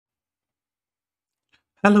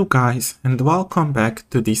Hello guys, and welcome back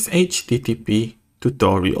to this HTTP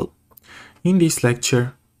tutorial. In this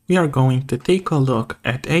lecture, we are going to take a look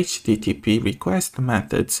at HTTP request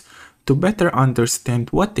methods to better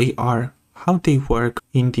understand what they are, how they work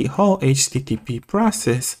in the whole HTTP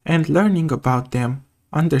process, and learning about them,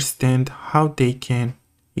 understand how they can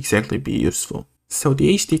exactly be useful. So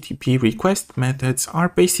the HTTP request methods are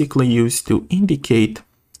basically used to indicate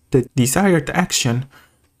the desired action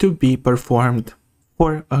to be performed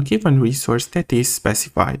for a given resource that is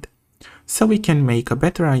specified, so we can make a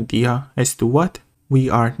better idea as to what we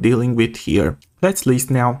are dealing with here. Let's list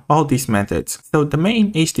now all these methods. So the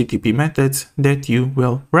main HTTP methods that you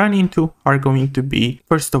will run into are going to be,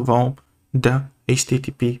 first of all, the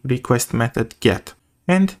HTTP request method get.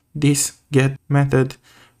 And this get method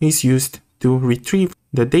is used to retrieve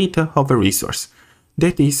the data of a resource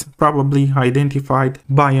that is probably identified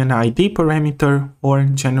by an ID parameter or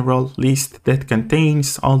general list that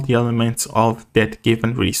contains all the elements of that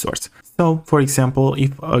given resource. So, for example,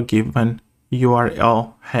 if a given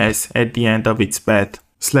URL has at the end of its path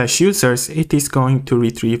 /users, it is going to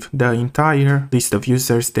retrieve the entire list of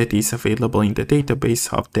users that is available in the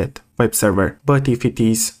database of that web server. But if it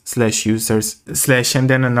is /users/ and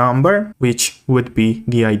then a number, which would be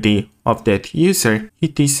the ID of that user,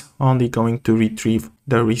 it is only going to retrieve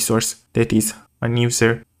the resource that is an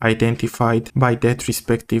user identified by that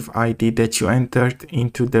respective ID that you entered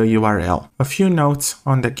into the URL. A few notes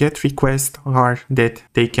on the GET request are that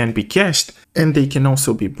they can be cached and they can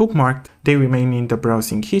also be bookmarked. They remain in the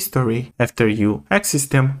browsing history after you access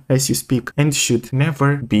them as you speak and should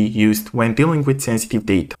never be used when dealing with sensitive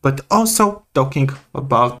data. But also talking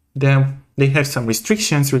about them, they have some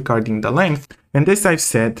restrictions regarding the length, and as I've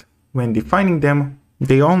said, when defining them,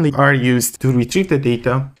 they only are used to retrieve the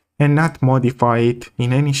data and not modify it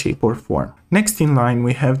in any shape or form. Next in line,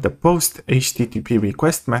 we have the post HTTP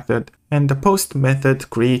request method, and the post method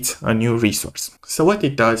creates a new resource. So what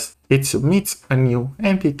it does, it submits a new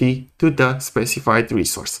entity to the specified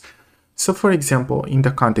resource. So for example, in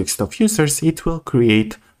the context of users, it will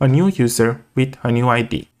create a new user with a new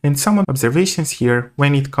ID. And some observations here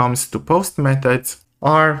when it comes to post methods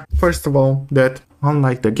are, first of all, that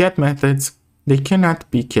unlike the get methods, they cannot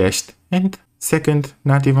be cached, and second,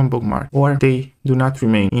 not even bookmarked, or they do not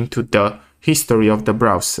remain into the history of the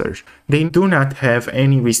browser. They do not have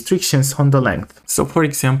any restrictions on the length. So for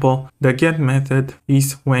example, the get method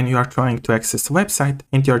is when you are trying to access a website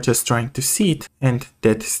and you're just trying to see it, and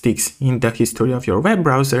that sticks in the history of your web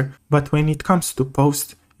browser. But when it comes to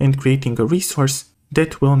post and creating a resource,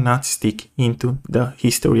 that will not stick into the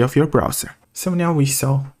history of your browser. So now we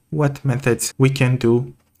saw what methods we can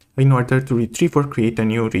do in order to retrieve or create a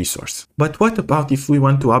new resource. But what about if we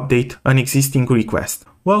want to update an existing request?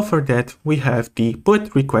 Well, for that, we have the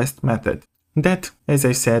put request method that, as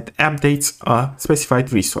I said, updates a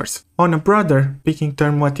specified resource. On a broader picking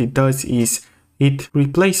term, what it does is it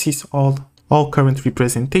replaces all current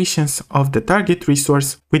representations of the target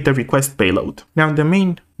resource with the request payload. Now, the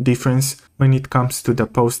main difference when it comes to the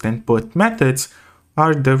post and put methods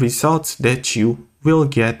are the results that you will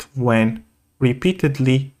get when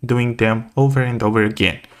repeatedly doing them over and over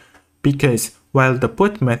again. Because while the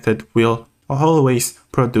put method will always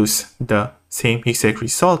produce the same exact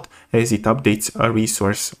result as it updates a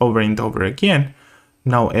resource over and over again,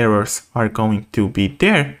 no errors are going to be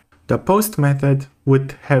there. The post method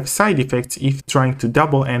would have side effects if trying to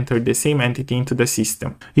double enter the same entity into the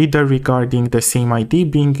system, either regarding the same ID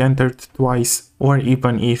being entered twice, or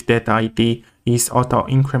even if that ID is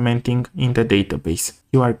auto-incrementing in the database.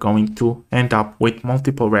 You are going to end up with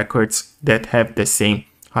multiple records that have the same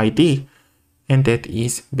ID, and that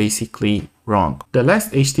is basically wrong. The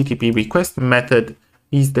last HTTP request method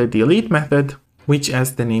is the delete method, which,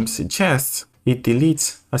 as the name suggests, it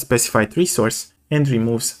deletes a specified resource and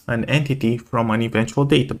removes an entity from an eventual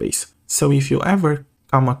database. So if you ever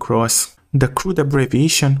come across the CRUD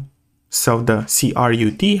abbreviation, so the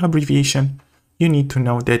CRUD abbreviation, you need to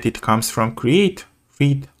know that it comes from create,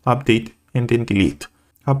 read, update, and then delete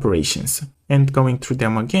operations. And going through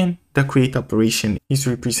them again, the create operation is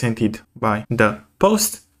represented by the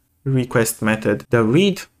post request method, the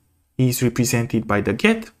read is represented by the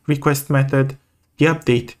get request method, the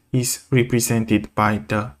update is represented by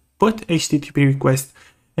the put HTTP request,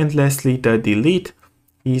 and lastly, the delete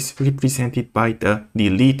is represented by the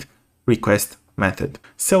delete request method.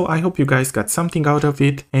 So I hope you guys got something out of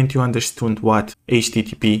it and you understood what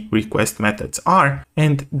HTTP request methods are,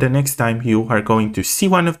 and the next time you are going to see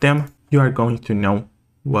one of them, you are going to know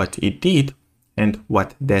what it did and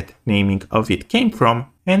what that naming of it came from.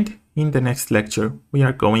 And in the next lecture, we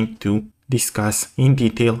are going to discuss in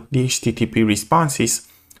detail the HTTP responses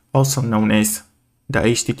also known as the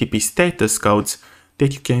HTTP status codes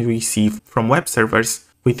that you can receive from web servers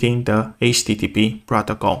within the HTTP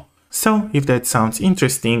protocol. So if that sounds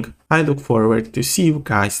interesting, I look forward to see you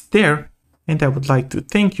guys there, and I would like to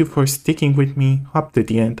thank you for sticking with me up to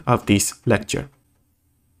the end of this lecture.